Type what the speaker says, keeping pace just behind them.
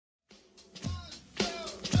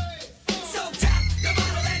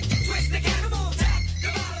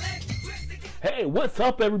Hey, what's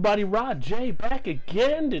up everybody? Rod J back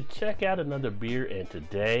again to check out another beer, and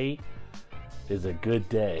today is a good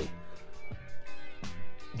day.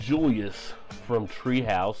 Julius from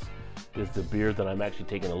Treehouse is the beer that I'm actually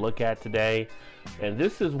taking a look at today, and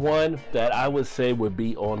this is one that I would say would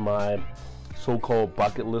be on my so-called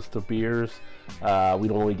bucket list of beers. We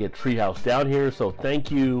don't really get Treehouse down here, so thank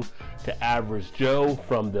you to Average Joe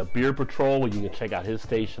from the Beer Patrol. You can check out his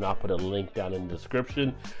station. I'll put a link down in the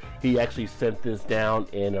description. He actually sent this down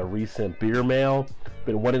in a recent beer mail.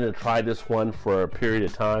 Been wanting to try this one for a period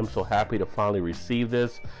of time, so happy to finally receive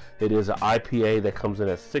this. It is an IPA that comes in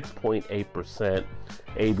at 6.8%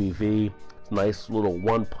 ABV. Nice little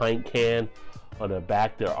 1 pint can. On the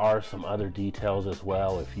back there are some other details as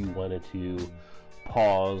well if you wanted to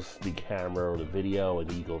pause the camera or the video,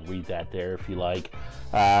 and you can read that there if you like.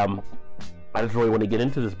 I just really want to get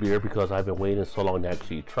into this beer because I've been waiting so long to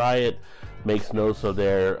actually try it. Makes notes of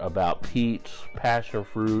there about peach, passion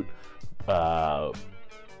fruit, a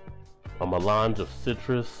melange of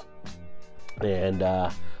citrus, and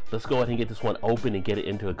let's go ahead and get this one open and get it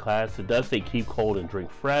into a glass. It does say keep cold and drink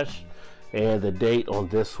fresh, and the date on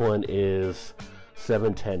this one is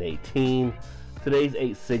 7/10/18. Today's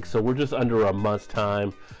 8/6, so we're just under a month's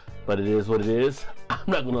time, but it is what it is. I'm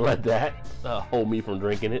not going to let that hold me from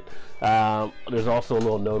drinking it. There's also a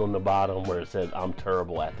little note on the bottom where it says I'm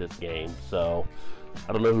terrible at this game, so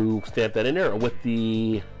I don't know who stamped that in there or what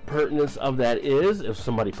the pertinence of that is, if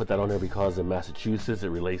somebody put that on there because in Massachusetts it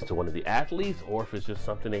relates to one of the athletes, or if it's just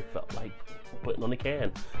something they felt like putting on the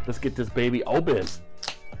can. Let's get this baby open.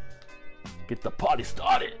 Get the party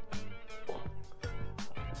started.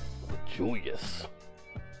 Julius.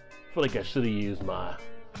 I feel like I should have used my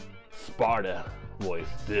Sparta voice.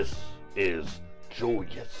 This is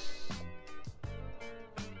Julius.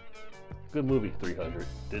 Good movie, 300.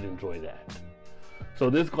 Did enjoy that. So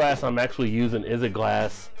this glass I'm actually using is a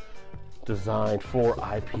glass designed for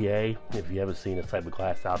IPA. If you haven't seen this type of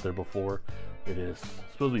glass out there before, it is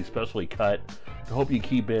supposed to be specially cut to help you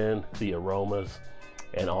keep in the aromas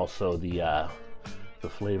and also the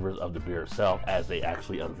flavors of the beer itself as they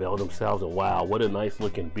actually unveil themselves. And wow, what a nice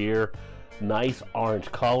looking beer. Nice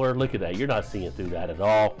orange color. Look at that. You're not seeing through that at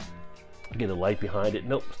all. Get a light behind it.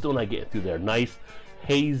 Nope, still not getting through there. Nice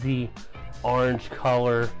hazy orange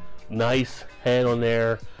color. Nice head on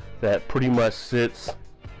there that pretty much sits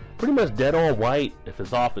pretty much dead on white. If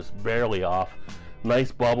it's off, it's barely off.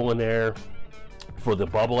 Nice bubble in there for the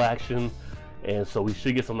bubble action. And so we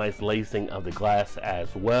should get some nice lacing of the glass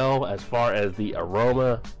as well. As far as the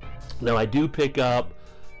aroma, now I do pick up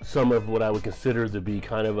some of what I would consider to be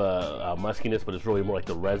kind of a muskiness, but it's really more like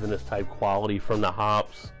the resinous type quality from the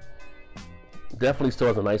hops. Definitely still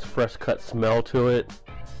has a nice fresh cut smell to it.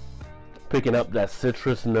 Picking up that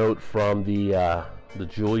citrus note from the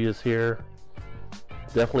Julius here.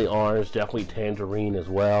 Definitely orange, definitely tangerine as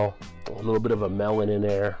well. A little bit of a melon in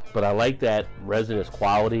there, but I like that resinous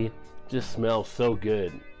quality. Just smells so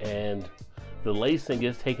good, and the lacing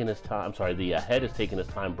is taking its time. I'm sorry, the head is taking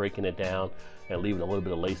its time breaking it down and leaving a little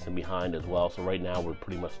bit of lacing behind as well. So right now we're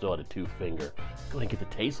pretty much still at a 2-finger. Go ahead and get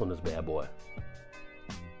the taste on this bad boy.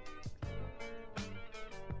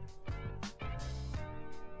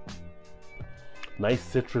 Nice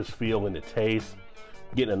citrus feel in the taste.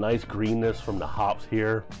 Getting a nice greenness from the hops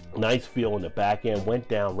here. Nice feel in the back end. Went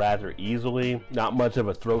down rather easily. Not much of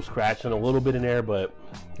a throat scratching, a little bit in there, but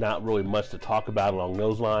not really much to talk about along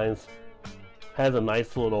those lines. Has a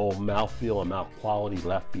nice little mouthfeel and mouth quality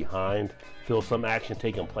left behind. Feel some action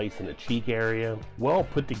taking place in the cheek area. Well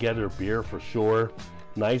put together beer for sure.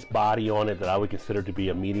 Nice body on it that I would consider to be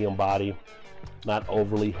a medium body. Not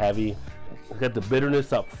overly heavy. Got the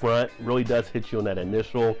bitterness up front. Really does hit you on that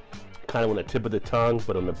initial kind of on the tip of the tongue,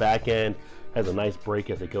 but on the back end has a nice break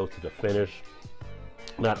as it goes to the finish.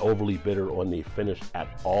 Not overly bitter on the finish at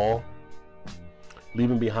all.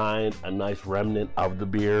 Leaving behind a nice remnant of the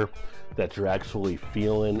beer that you're actually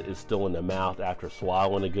feeling is still in the mouth after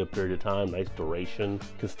swallowing a good period of time. Nice duration.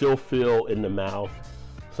 Can still feel in the mouth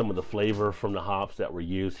some of the flavor from the hops that were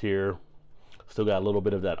used here. Still got a little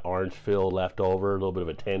bit of that orange feel left over, a little bit of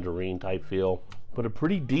a tangerine type feel, but a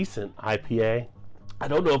pretty decent IPA. I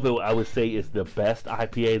don't know if I would say it's the best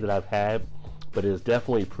IPA that I've had, but it is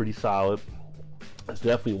definitely pretty solid. It's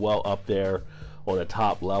definitely well up there on the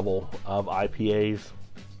top level of IPAs.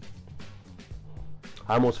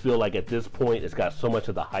 I almost feel like at this point it's got so much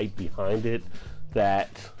of the hype behind it that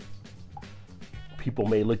people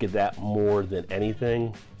may look at that more than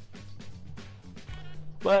anything.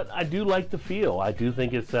 But I do like the feel. I do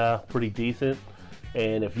think it's pretty decent.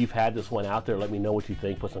 And if you've had this one out there, let me know what you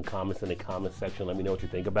think. Put some comments in the comment section. Let me know what you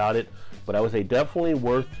think about it. But I would say definitely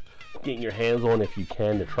worth getting your hands on if you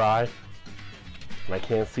can to try. And I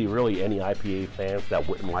can't see really any IPA fans that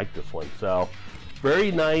wouldn't like this one. So,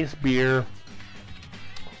 very nice beer.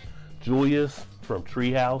 Julius from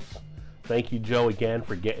Treehouse. Thank you, Joe, again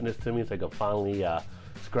for getting this to me so I can finally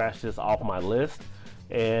scratch this off my list.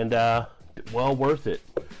 And, well worth it.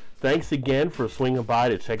 Thanks again for swinging by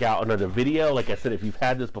to check out another video. Like I said, if you've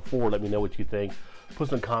had this before, let me know what you think. Put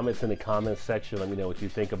some comments in the comments section. Let me know what you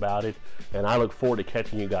think about it. And I look forward to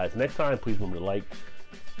catching you guys next time. Please remember to like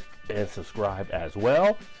and subscribe as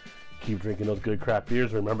well. Keep drinking those good craft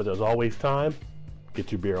beers. Remember, there's always time.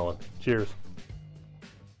 Get your beer on. Cheers.